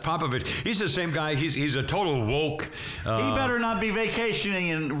 Yeah, that's Popovich. He's the same guy. He's a total woke. He better not be vacationing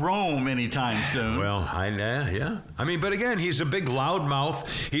in Rome anytime soon. Well, yeah. I mean, but again, he's a big loudmouth.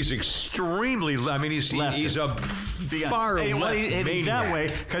 He's extremely. I mean, he's a far left He's that way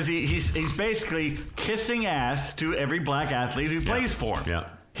because he's basically kissing ass to every black athlete who plays for him. Yeah.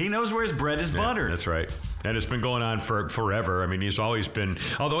 He knows where his bread is buttered. That's right. And it's been going on for forever. I mean, he's always been.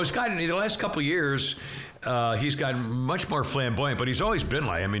 Although he's gotten in the last couple of years. He's gotten much more flamboyant, but he's always been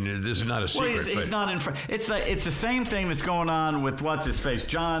like. I mean, this is not a secret. Well, he's not in front. It's the same thing that's going on with what's his face,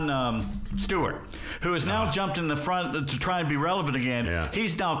 Jon Stewart, who has now jumped in the front to try and be relevant again. Yeah.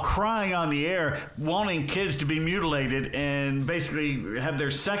 He's now crying on the air, wanting kids to be mutilated and basically have their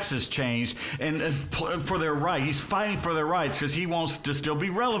sexes changed and for their right. He's fighting for their rights because he wants to still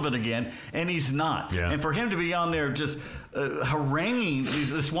be relevant again, and he's not. Yeah. And for him to be on there just haranguing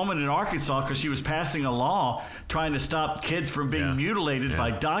this woman in Arkansas because she was passing a law trying to stop kids from being mutilated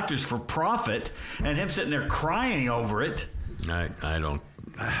by doctors for profit, and him sitting there crying over it. I don't.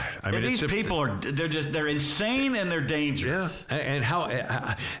 I mean, these people they're insane and they're dangerous. Yeah, and how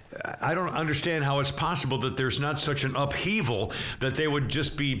I don't understand how it's possible that there's not such an upheaval that they would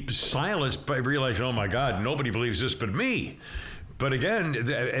just be silenced by realizing, oh my God, nobody believes this but me. But again,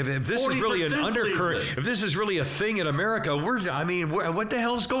 if this is really an undercurrent, if this is really a thing in America, what the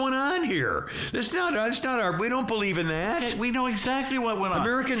hell's going on here? It's not our. We don't believe in that. We know exactly what went on.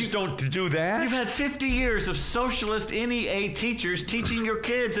 Americans don't do that. You've had 50 years of socialist NEA teachers teaching your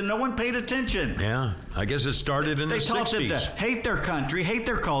kids, and no one paid attention. Yeah, I guess it started in the 60s. They taught them to hate their country, hate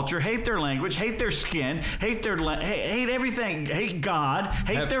their culture, hate their language, hate their skin, hate everything, hate God,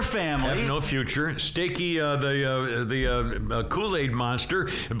 hate their family. Have no future. Stakey, the Kool-Aid monster,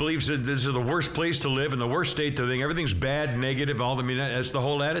 believes that this is the worst place to live and the worst state to think. Everything's bad, negative. That's the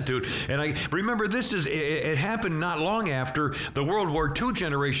whole attitude. And I remember it happened not long after the World War II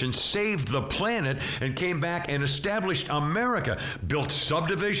generation saved the planet and came back and established America, built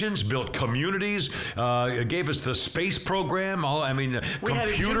subdivisions, built communities, gave us the space program.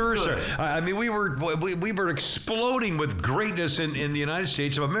 Computers. We were exploding with greatness in the United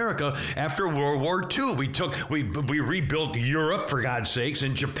States of America after World War II. We rebuilt Europe, for God's sakes,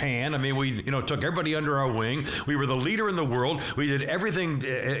 in Japan. I mean, we took everybody under our wing. We were the leader in the world. We did everything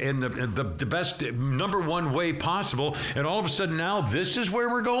in the best number one way possible. And all of a sudden now, this is where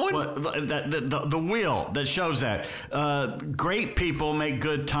we're going? Well, the wheel that shows that. Great people make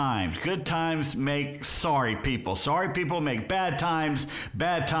good times. Good times make sorry people. Sorry people make bad times.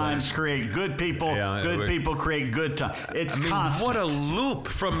 Bad times create good people. Good people create good times. It's constant. What a loop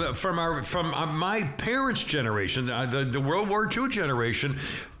from my parents' generation, the World War II generation.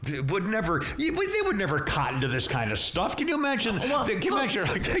 They would never cotton to this kind of stuff. Can you imagine? Look at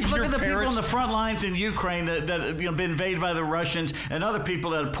the people on the front lines in Ukraine that been invaded by the Russians, and other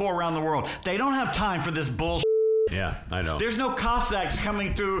people that pour around the world. They don't have time for this bullshit. Yeah, I know. There's no Cossacks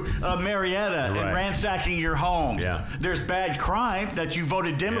coming through Marietta and ransacking your homes. Yeah. There's bad crime that you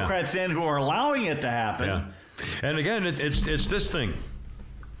voted Democrats in who are allowing it to happen. Yeah. And again, it's this thing.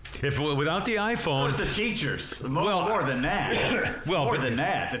 If without the iPhone, it was the teachers. More than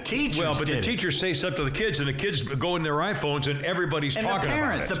that. The teachers. Well, but the teachers say stuff to the kids, and the kids go in their iPhones, and everybody's talking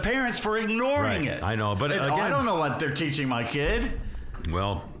about it. The parents for ignoring it. I know, but again, I don't know what they're teaching my kid.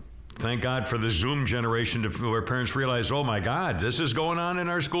 Well, thank God for the Zoom generation, where parents realize, oh my God, this is going on in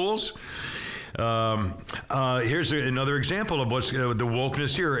our schools. Here's another example of what's the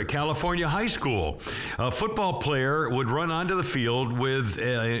wokeness here. At California high school, a football player would run onto the field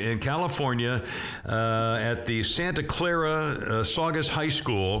in California at the Santa Clara Saugus High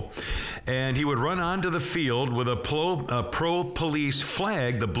School, and he would run onto the field with a pro-police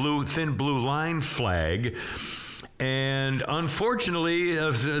flag, the thin blue line flag. And unfortunately,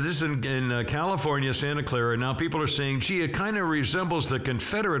 this is in California, Santa Clara. Now people are saying, gee, it kind of resembles the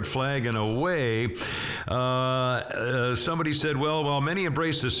Confederate flag in a way. Somebody said, well, while many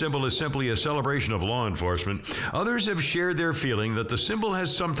embrace the symbol as simply a celebration of law enforcement, others have shared their feeling that the symbol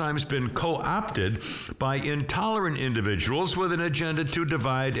has sometimes been co-opted by intolerant individuals with an agenda to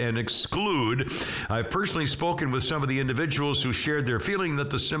divide and exclude. I've personally spoken with some of the individuals who shared their feeling that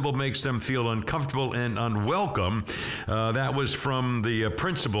the symbol makes them feel uncomfortable and unwelcome. That was from the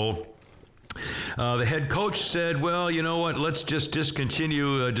principal. The head coach said, well, you know what, let's just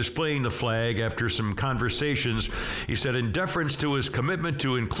discontinue displaying the flag after some conversations. He said, in deference to his commitment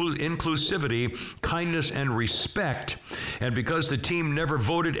to inclusivity, kindness, and respect, and because the team never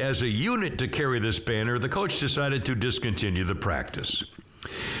voted as a unit to carry this banner, the coach decided to discontinue the practice.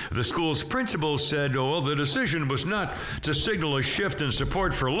 The school's principal said, oh, well, the decision was not to signal a shift in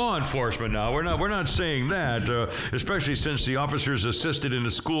support for law enforcement. Now, we're not saying that, especially since the officers assisted in a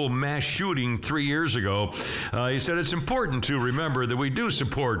school mass shooting 3 years ago. He said it's important to remember that we do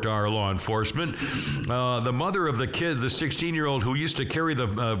support our law enforcement. The mother of the kid, the 16-year-old who used to carry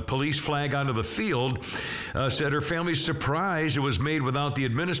the police flag onto the field, said her family's surprised it was made without the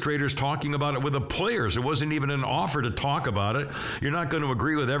administrators talking about it with the players. It wasn't even an offer to talk about it. You're not going to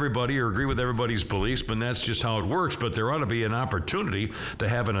agree with everybody or agree with everybody's beliefs, but that's just how it works. But there ought to be an opportunity to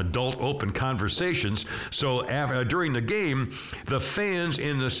have an adult open conversations. So during the game, the fans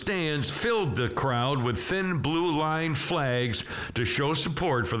in the stands filled the crowd with thin blue line flags to show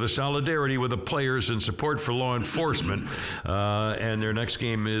support for the solidarity with the players and support for law enforcement. And their next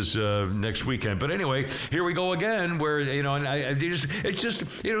game is next weekend. But anyway, here we go again, where it's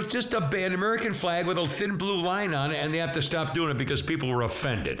just an American flag with a thin blue line on it, and they have to stop doing it because people were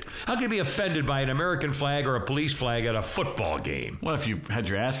offended. How can you be offended by an American flag or a police flag at a football game? Well, if you've had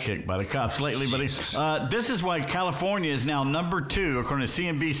your ass kicked by the cops lately, buddy. This is why California is now number 2, according to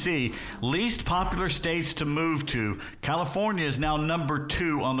CNBC, least popular states to move to. California is now number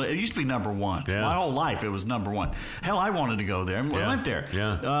 2 on the. It used to be number 1. Yeah. My whole life it was number 1. Hell, I wanted to go there. I went there.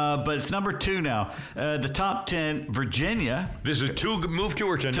 Yeah. But it's number 2 now. The top 10, Virginia. This is to move to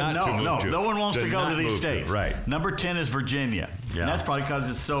or to not to move to? No one wants to go to these states. Right. Number 10 is Virginia. Yeah. And that's probably because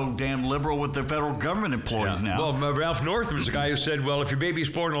it's so damn liberal with the federal government employees now. Well, Ralph Northam's the guy who said, well, if your baby's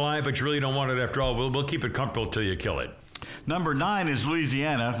born alive, but you really don't want it after all, we'll keep it comfortable till you kill it. Number 9 is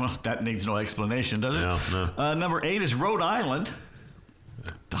Louisiana. Well, that needs no explanation, does it? No. Number 8 is Rhode Island.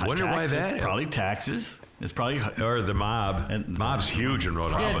 Wonder why that? Probably taxes. It's probably or the mob. And mob's huge in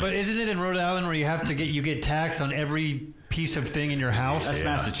Rhode Island. Yeah, but isn't it in Rhode Island where you have to get taxed on every piece of thing in your house? That's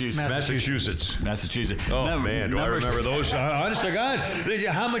Massachusetts. Massachusetts. Oh, man, do I remember those? Honest to God,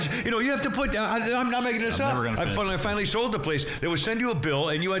 how much, you have to put, I'm not making this up. I finally sold the place. They would send you a bill,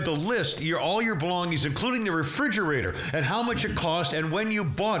 and you had to list all your belongings, including the refrigerator, and how much it cost, and when you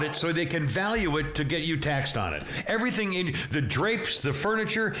bought it, so they can value it to get you taxed on it. Everything in the drapes, the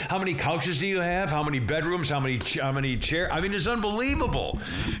furniture, how many couches do you have, how many bedrooms, how many chairs. I mean, it's unbelievable.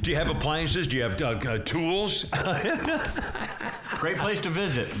 Do you have appliances? Do you have tools? Great place to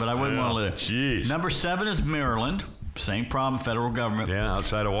visit, but I wouldn't want to live. Jeez. Number 7 is Maryland. Same problem, federal government. Yeah,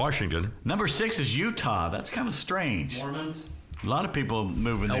 outside of Washington. Number 6 is Utah. That's kind of strange. Mormons? A lot of people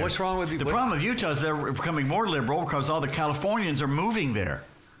moving there. What's wrong with you? The problem with Utah is they're becoming more liberal because all the Californians are moving there.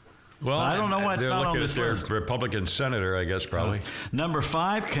 Well, I don't know why it's not on this list. Republican senator, I guess, probably. Number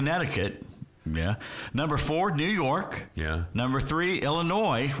 5, Connecticut. Yeah. Number 4, New York. Yeah. Number 3,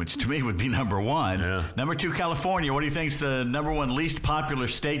 Illinois, which to me would be number 1. Yeah. Number 2, California. What do you think is the number 1 least popular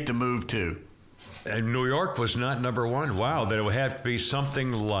state to move to? And New York was not number 1. Wow. Then it would have to be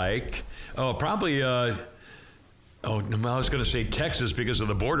something like, probably, I was going to say Texas because of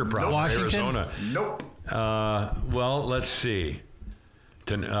the border problem. Washington? Arizona. Nope. Well, let's see.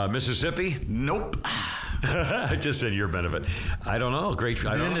 Mississippi? Nope. I just said your benefit. I don't know. Great. Is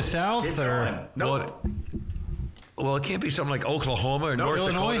it in the South or? Nope. Well, it can't be something like Oklahoma or North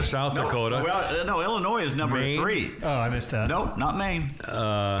Illinois? Dakota, South Dakota. Well, no, Illinois is number Maine? 3. Oh, I missed that. Nope, not Maine.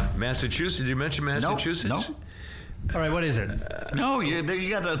 Massachusetts. Did you mention Massachusetts? Nope. All right, what is it? No, you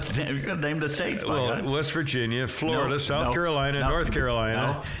got to name the states. Well, West Virginia, Florida, South Carolina, North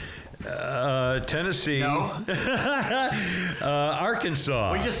Carolina. Tennessee. No.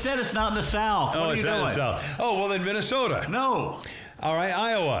 Arkansas. We just said it's not in the South. What are you doing? The South. Oh, well, then Minnesota. No. All right,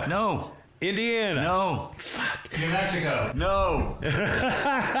 Iowa. No. Indiana. No. Fuck. New Mexico. No.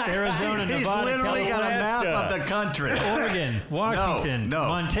 Arizona, He's Nevada, literally got a map Alaska. of the country. Oregon, Washington, No.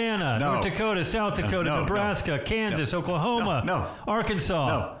 Montana, No. North Dakota, South Dakota, No. Nebraska, Kansas, Oklahoma, No. Arkansas,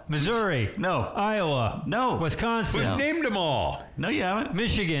 No. Missouri, No. Iowa, No. Wisconsin, We've named them all. No, you haven't.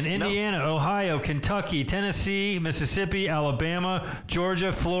 Michigan, Indiana, Ohio, Kentucky, Tennessee, Mississippi, Alabama,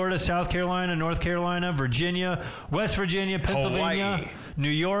 Georgia, Florida, South Carolina, North Carolina, Virginia, West Virginia, Pennsylvania, Hawaii. New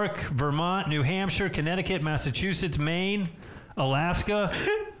York, Vermont, New Hampshire, Connecticut, Massachusetts, Maine, Alaska.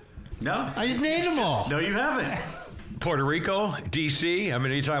 No. I just named them all. No, you haven't. Puerto Rico, D.C. I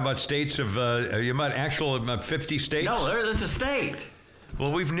mean, are you talking about states of, you about actual 50 states? No, it's a state.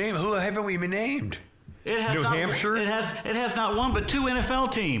 Well, we've named, who haven't we named? It has New not, Hampshire? It has not one but 2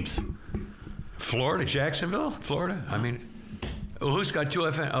 NFL teams. Florida, Jacksonville, Florida. I mean, who's got 2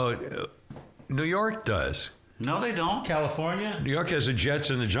 FN? Oh, New York does. No, they don't. California? New York has the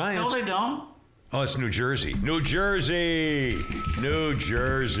Jets and the Giants. No, they don't. Oh, it's New Jersey. New Jersey. New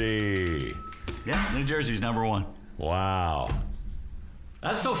Jersey. Yeah, New Jersey's number 1. Wow.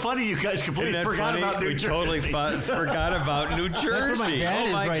 That's so funny. You guys completely Isn't that forgot funny? about New We Jersey. totally forgot about New Jersey. That's where my dad oh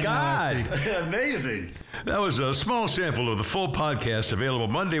is my right God. now. Amazing. That was a small sample of the full podcast available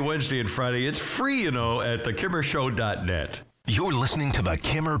Monday, Wednesday, and Friday. It's free, at thekimmershow.net. You're listening to the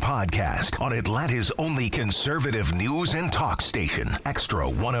Kimmer Podcast on Atlanta's only conservative news and talk station, Extra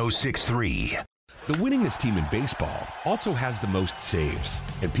 106.3. The winningest team in baseball also has the most saves,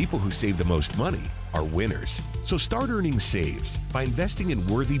 and people who save the most money are winners. So start earning saves by investing in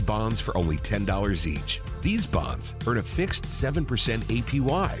worthy bonds for only $10 each. These bonds earn a fixed 7%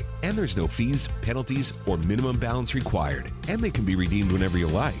 APY, and there's no fees, penalties, or minimum balance required, and they can be redeemed whenever you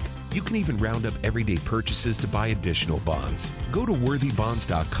like. You can even round up everyday purchases to buy additional bonds. Go to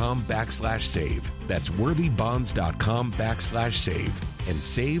worthybonds.com/save. That's worthybonds.com/save and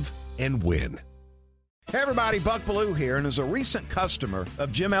save and win. Hey everybody, Buck Bellew here, and as a recent customer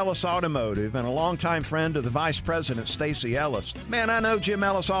of Jim Ellis Automotive and a longtime friend of the Vice President, Stacy Ellis, man, I know Jim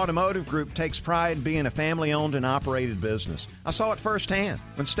Ellis Automotive Group takes pride in being a family-owned and operated business. I saw it firsthand.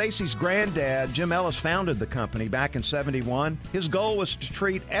 When Stacy's granddad, Jim Ellis, founded the company back in '71, his goal was to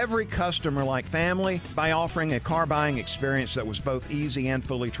treat every customer like family by offering a car buying experience that was both easy and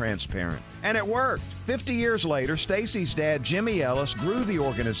fully transparent. And it worked. 50 years later, Stacy's dad, Jimmy Ellis, grew the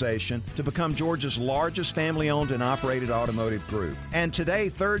organization to become Georgia's largest family-owned and operated automotive group. And today,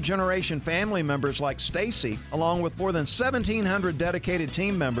 third-generation family members like Stacy, along with more than 1,700 dedicated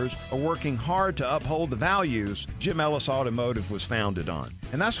team members, are working hard to uphold the values Jim Ellis Automotive was founded on.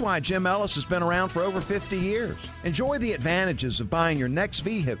 And that's why Jim Ellis has been around for over 50 years. Enjoy the advantages of buying your next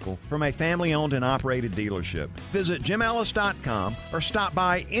vehicle from a family-owned and operated dealership. Visit JimEllis.com or stop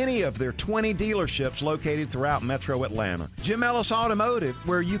by any of their 20 dealerships located throughout Metro Atlanta. Jim Ellis Automotive,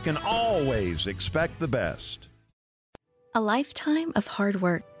 where you can always expect the best. A lifetime of hard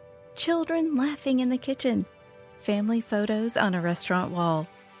work, children laughing in the kitchen, family photos on a restaurant wall,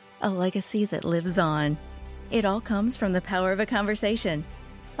 a legacy that lives on. It all comes from the power of a conversation,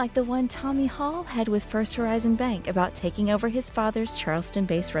 like the one Tommy Hall had with First Horizon Bank about taking over his father's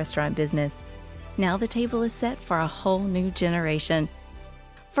Charleston-based restaurant business. Now the table is set for a whole new generation.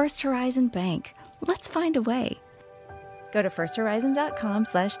 First Horizon Bank. Let's find a way. Go to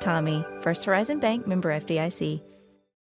firsthorizon.com/Tommy. First Horizon Bank, member FDIC.